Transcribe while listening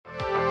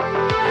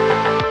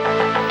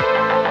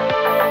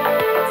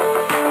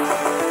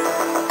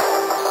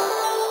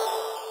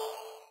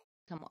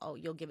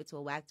give it to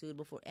a whack dude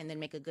before and then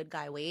make a good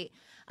guy wait.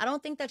 I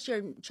don't think that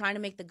you're trying to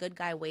make the good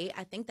guy wait.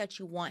 I think that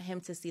you want him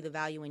to see the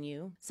value in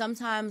you.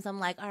 Sometimes I'm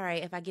like, all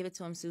right, if I give it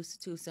to him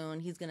too soon,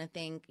 he's going to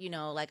think, you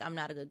know, like I'm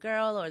not a good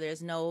girl, or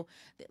there's no,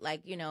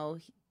 like, you know,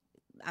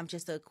 I'm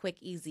just a quick,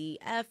 easy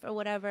F or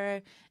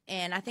whatever.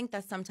 And I think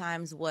that's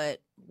sometimes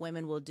what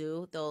women will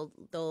do.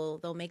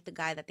 They'll make the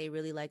guy that they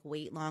really like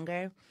wait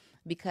longer,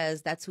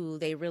 because that's who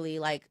they really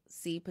like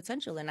see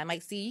potential in. I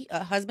might see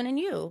a husband in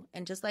you,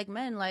 and just like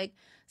men like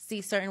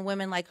see certain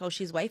women like, oh,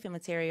 she's wifey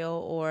material,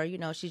 or, you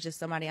know, she's just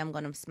somebody I'm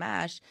going to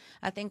smash.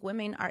 I think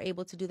women are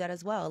able to do that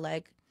as well.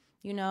 Like,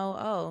 you know,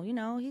 oh, you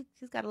know, he's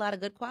got a lot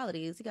of good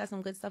qualities. He got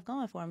some good stuff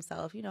going for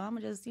himself. You know, I'm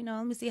gonna just, you know,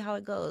 let me see how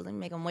it goes. Let me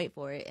make him wait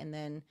for it. And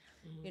then,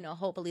 you know,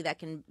 hopefully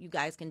you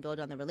guys can build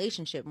on the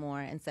relationship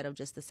more instead of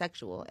just the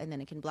sexual, and then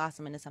it can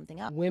blossom into something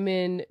else.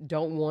 Women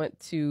don't want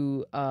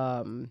to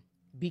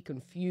be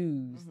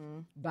confused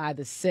by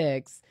the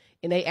sex,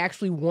 and they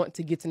actually want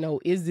to get to know,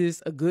 is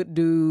this a good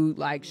dude?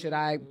 Like, should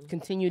I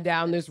continue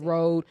down this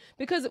road?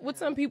 Because with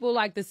some people,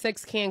 like, the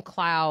sex can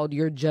cloud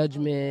your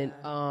judgment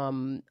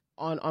on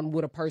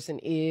what a person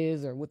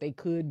is or what they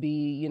could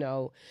be, you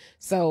know.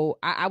 So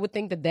I would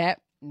think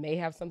that may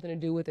have something to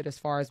do with it as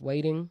far as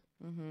waiting.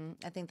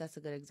 I think that's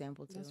a good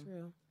example, too. That's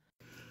real.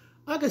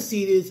 I can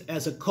see this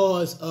as a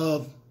cause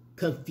of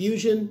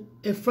confusion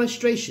and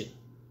frustration.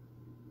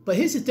 But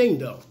here's the thing,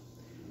 though.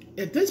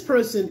 If this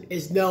person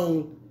is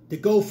known to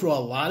go for a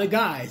lot of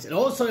guys, and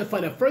all of a sudden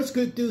find the first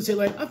good dude, say,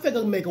 like, I think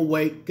I'll make him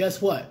wait, guess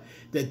what?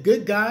 The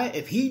good guy,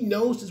 if he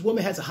knows this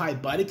woman has a high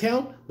body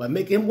count, by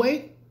making him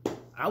wait,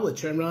 I would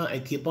turn around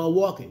and keep on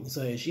walking.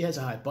 So if she has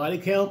a high body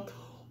count,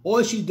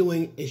 all she's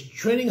doing is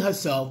training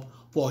herself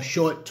for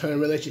short-term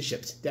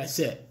relationships. That's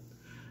it.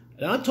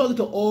 And I'm talking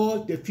to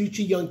all the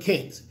future young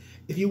kings.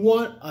 If you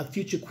want a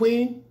future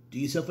queen, do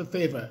yourself a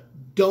favor.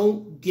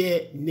 Don't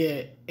get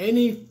near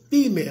any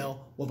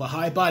female with a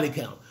high body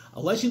count.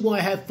 Unless you want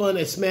to have fun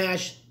and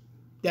smash,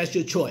 that's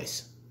your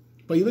choice.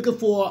 But you're looking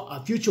for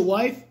a future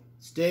wife,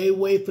 stay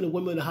away from the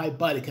women with high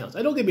body counts.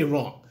 And don't get me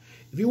wrong.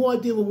 If you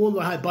want to deal with a woman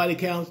with high body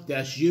counts,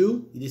 that's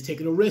you. You're just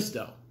taking a risk,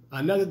 though.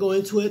 I'm not going to go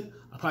into it.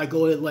 I'll probably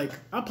go in like,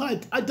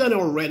 I've done it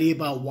already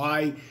about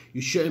why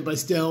you shouldn't, but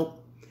still.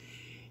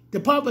 The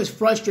problem is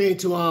frustrating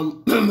to a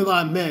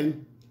lot of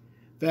men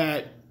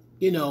that,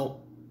 you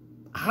know,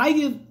 how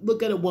you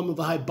look at a woman with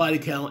a high body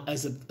count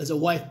as a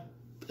wife,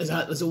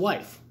 as a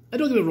wife. And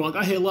don't get me wrong,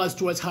 I hear a lot of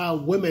stories how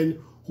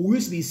women who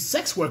used to be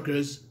sex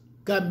workers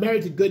got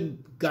married to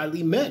good,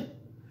 godly men.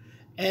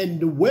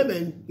 And the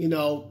women, you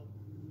know,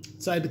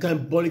 decided to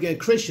become born-again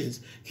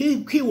Christians.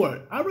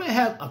 Keyword, I'd rather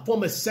have a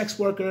former sex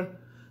worker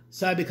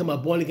decide to become a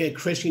born-again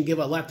Christian, give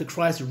her life to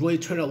Christ, and really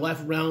turn her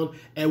life around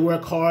and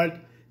work hard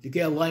to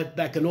get her life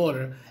back in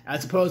order,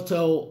 as opposed to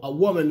a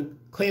woman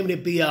claiming to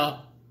be a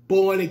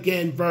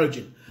born-again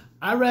virgin.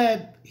 I'd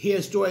rather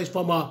hear stories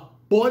from a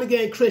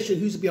born-again Christian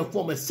who used to be a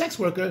former sex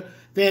worker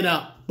than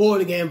a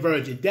born-again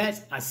virgin.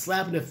 That's a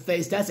slap in the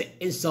face. That's an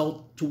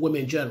insult to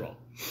women in general.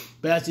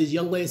 But as these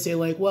young ladies say,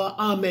 like, well,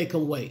 I'll make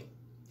them wait.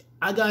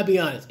 I gotta be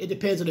honest, it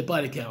depends on the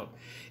body count.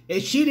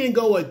 If she didn't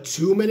go with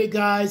too many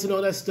guys and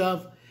all that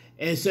stuff,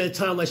 and instead of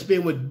time like she's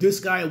been with this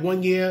guy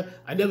 1 year,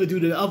 I never do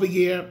the other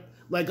year,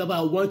 like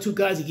about 1 or 2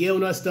 guys a year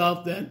and that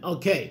stuff, then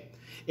okay.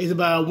 It's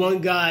about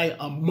one guy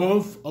a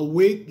month, a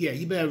week, yeah,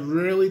 you better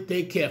really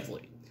think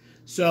carefully.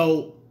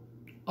 So,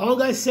 all I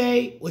gotta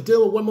say, with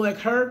dealing with women like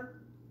her,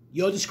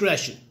 your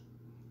discretion.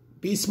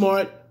 Be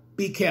smart,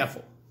 be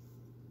careful.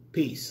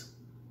 Peace.